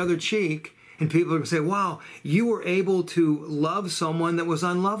turn the other cheek. And people are going to say, wow, you were able to love someone that was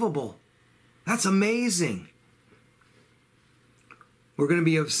unlovable. That's amazing. We're going to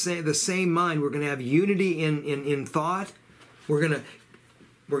be of the same mind. We're going to have unity in thought. We're going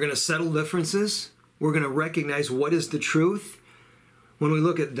to settle differences. We're going to recognize what is the truth. When we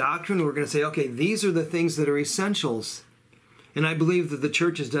look at doctrine, we're going to say, okay, these are the things that are essentials. And I believe that the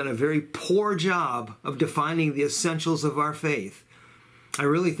church has done a very poor job of defining the essentials of our faith. I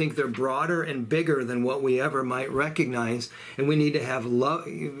really think they're broader and bigger than what we ever might recognize. And we need to have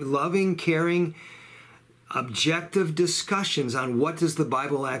loving, caring, objective discussions on what does the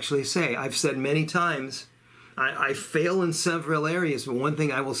Bible actually say. I've said many times, I fail in several areas, but one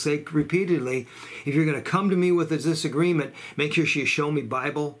thing I will say repeatedly, if you're going to come to me with a disagreement, make sure you show me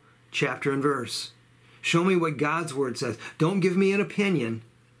Bible, chapter and verse. Show me what God's Word says. Don't give me an opinion.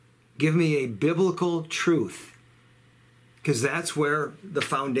 Give me a biblical truth, because that's where the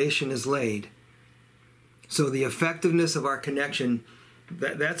foundation is laid. So the effectiveness of our connection,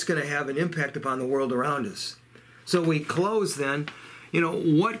 that's going to have an impact upon the world around us. So we close then,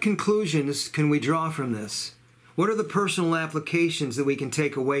 what conclusions can we draw from this? What are the personal applications that we can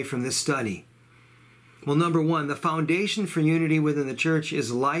take away from this study? Well, number one, the foundation for unity within the church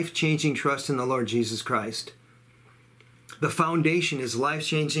is life-changing trust in the Lord Jesus Christ. The foundation is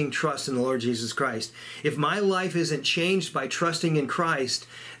life-changing trust in the Lord Jesus Christ. If my life isn't changed by trusting in Christ,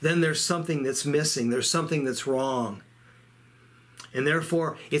 then there's something that's missing. There's something that's wrong. And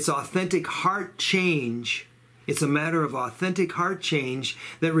therefore, it's authentic heart change. It's a matter of authentic heart change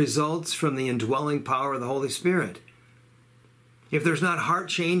that results from the indwelling power of the Holy Spirit. If there's not heart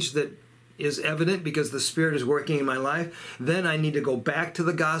change that is evident because the Spirit is working in my life, then I need to go back to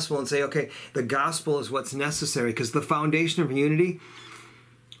the gospel and say, okay, the gospel is what's necessary, because the foundation of unity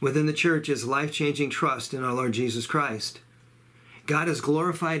within the church is life-changing trust in our Lord Jesus Christ. God is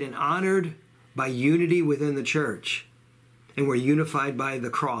glorified and honored by unity within the church, and we're unified by the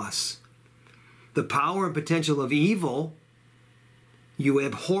cross. The power and potential of evil, you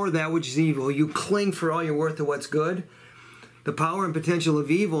abhor that which is evil, you cling for all your worth to what's good. The power and potential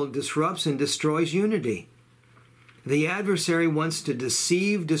of evil disrupts and destroys unity. The adversary wants to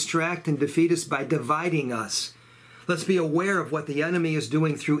deceive, distract, and defeat us by dividing us. Let's be aware of what the enemy is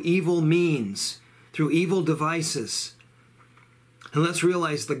doing through evil means, through evil devices. And let's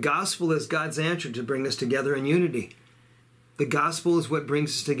realize the gospel is God's answer to bring us together in unity. The gospel is what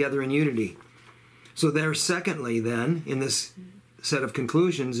brings us together in unity. So there, secondly, then, in this set of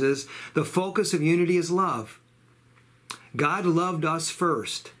conclusions, is the focus of unity is love. God loved us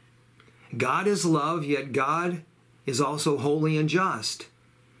first. God is love, yet God is also holy and just.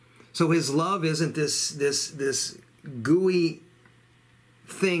 So his love isn't this gooey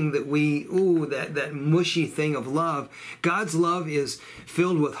thing that that mushy thing of love. God's love is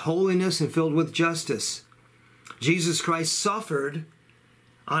filled with holiness and filled with justice. Jesus Christ suffered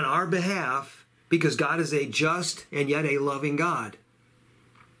on our behalf because God is a just and yet a loving God.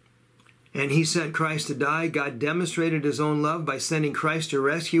 And he sent Christ to die. God demonstrated his own love by sending Christ to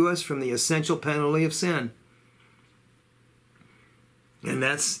rescue us from the essential penalty of sin. And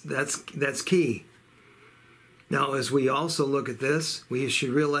that's key. Now, as we also look at this, we should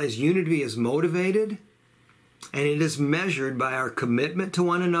realize unity is motivated and it is measured by our commitment to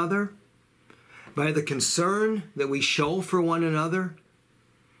one another, by the concern that we show for one another,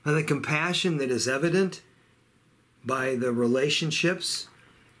 by the compassion that is evident, by the relationships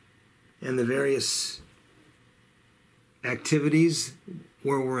and the various activities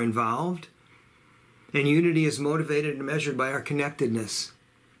where we're involved. And unity is motivated and measured by our connectedness.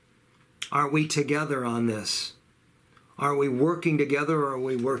 Are we together on this? Are we working together or are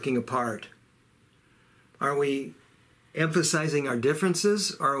we working apart? Are we emphasizing our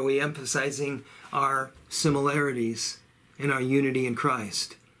differences or are we emphasizing our similarities in our unity in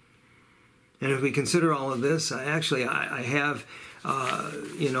Christ? And if we consider all of this, I have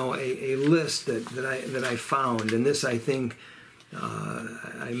a list that I found, and this I think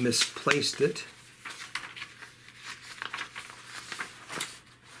I misplaced it.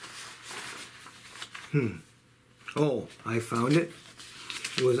 Oh, I found it.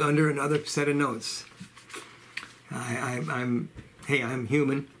 It was under another set of notes. I'm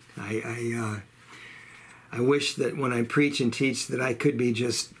human. I wish that when I preach and teach that I could be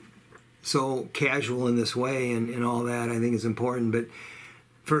just so casual in this way and all that. I think is important. But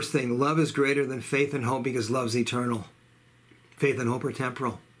first thing, love is greater than faith and hope because love's eternal. Faith and hope are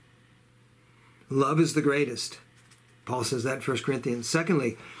temporal. Love is the greatest. Paul says that in 1 Corinthians.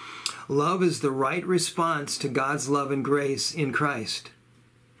 Secondly, love is the right response to God's love and grace in Christ.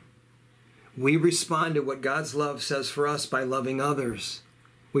 We respond to what God's love says for us by loving others.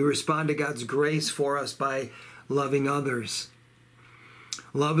 We respond to God's grace for us by loving others.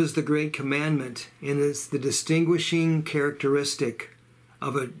 Love is the great commandment, and it's the distinguishing characteristic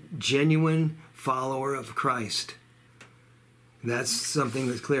of a genuine follower of Christ. That's something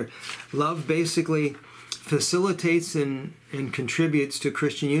that's clear. Love basically facilitates and contributes to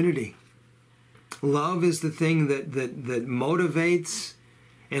Christian unity. Love is the thing that motivates,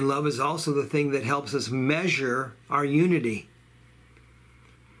 and love is also the thing that helps us measure our unity.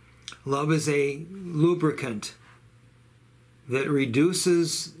 Love is a lubricant that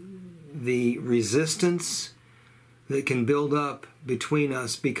reduces the resistance that can build up between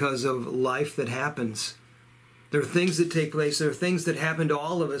us because of life that happens. There are things that take place, there are things that happen to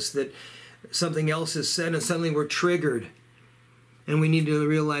all of us that something else is said and suddenly we're triggered. And we need to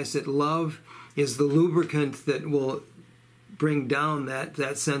realize that love is the lubricant that will bring down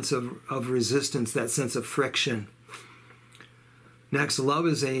that sense of resistance, that sense of friction. Next, love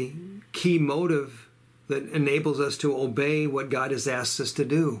is a key motive that enables us to obey what God has asked us to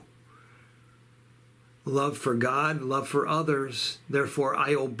do. Love for God, love for others. Therefore,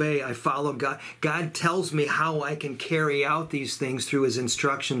 I obey, I follow God. God tells me how I can carry out these things through his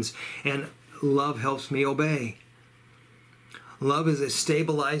instructions, and love helps me obey. Love is a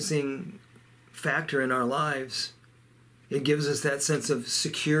stabilizing factor in our lives. It gives us that sense of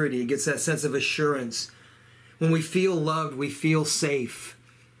security. It gets that sense of assurance. When we feel loved, we feel safe.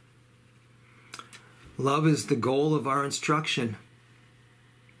 Love is the goal of our instruction.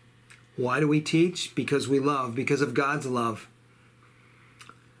 Why do we teach? Because we love, because of God's love.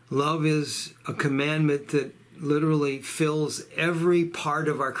 Love is a commandment that literally fills every part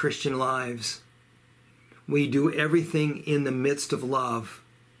of our Christian lives. We do everything in the midst of love.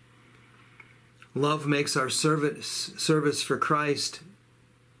 Love makes our service for Christ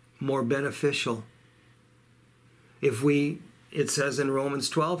more beneficial. It says in Romans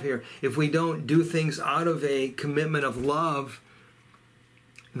 12 here, if we don't do things out of a commitment of love,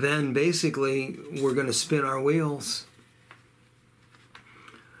 then basically we're going to spin our wheels.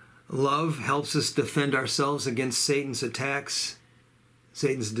 Love helps us defend ourselves against Satan's attacks,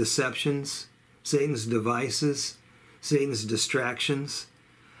 Satan's deceptions, Satan's devices, Satan's distractions.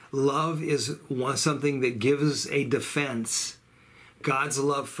 Love is something that gives us a defense. God's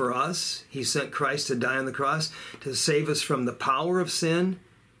love for us, he sent Christ to die on the cross to save us from the power of sin.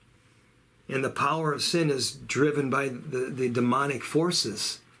 And the power of sin is driven by the demonic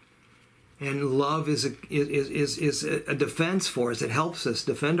forces. And love is a defense for us. It helps us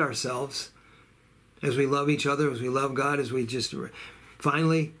defend ourselves as we love each other, as we love God, as we just...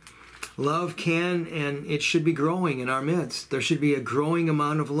 Finally, love can and it should be growing in our midst. There should be a growing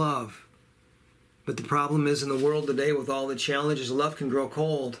amount of love. But the problem is in the world today with all the challenges, love can grow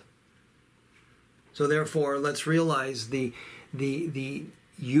cold. So therefore, let's realize the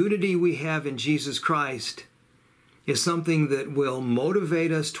unity we have in Jesus Christ is something that will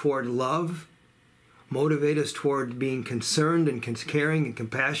motivate us toward love, motivate us toward being concerned and caring and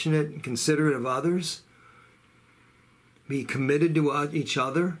compassionate and considerate of others, be committed to each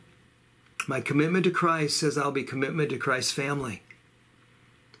other. My commitment to Christ says I'll be committed to Christ's family.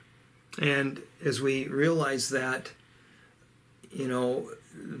 And as we realize that,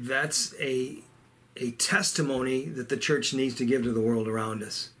 that's a testimony that the church needs to give to the world around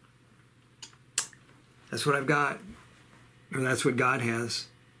us. That's what I've got, or that's what God has.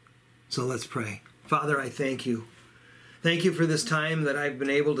 So let's pray. Father, I thank you. Thank you for this time that I've been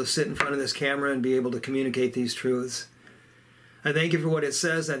able to sit in front of this camera and be able to communicate these truths. I thank you for what it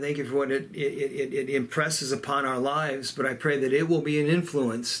says. I thank you for what it impresses upon our lives, but I pray that it will be an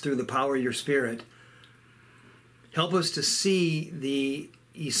influence through the power of your Spirit. Help us to see the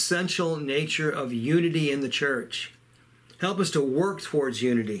essential nature of unity in the church. Help us to work towards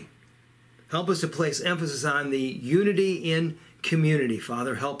unity. Help us to place emphasis on the unity in community.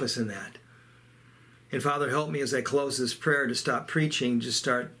 Father, help us in that. And Father, help me as I close this prayer to stop preaching, just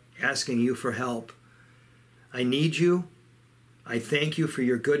start asking you for help. I need you. I thank you for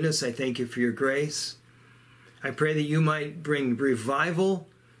your goodness. I thank you for your grace. I pray that you might bring revival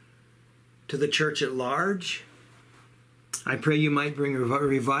to the church at large. I pray you might bring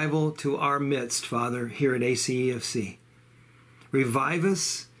revival to our midst, Father, here at ACEFC. Revive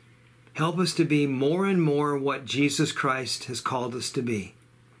us. Help us to be more and more what Jesus Christ has called us to be.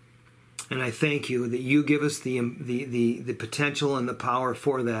 And I thank you that you give us the potential and the power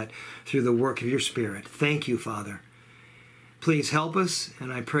for that through the work of your Spirit. Thank you, Father. Please help us,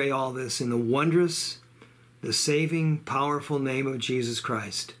 and I pray all this in the wondrous, the saving, powerful name of Jesus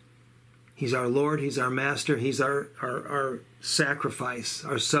Christ. He's our Lord, he's our Master, he's our sacrifice,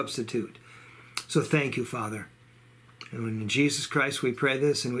 our substitute. So thank you, Father. And in Jesus Christ we pray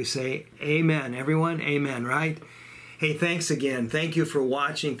this and we say, amen. Everyone, amen, right? Hey, thanks again. Thank you for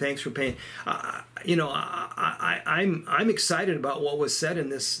watching. Thanks for paying. I'm excited about what was said in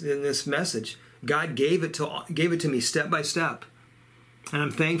this message. God gave it to me step by step, and I'm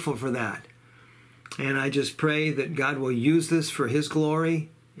thankful for that. And I just pray that God will use this for His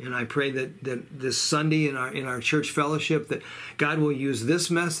glory. And I pray that this Sunday in our church fellowship, that God will use this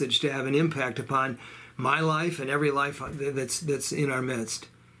message to have an impact upon my life and every life that's in our midst.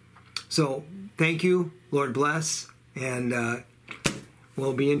 So thank you. Lord bless. And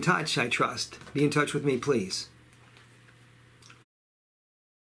we'll be in touch, I trust. Be in touch with me, please.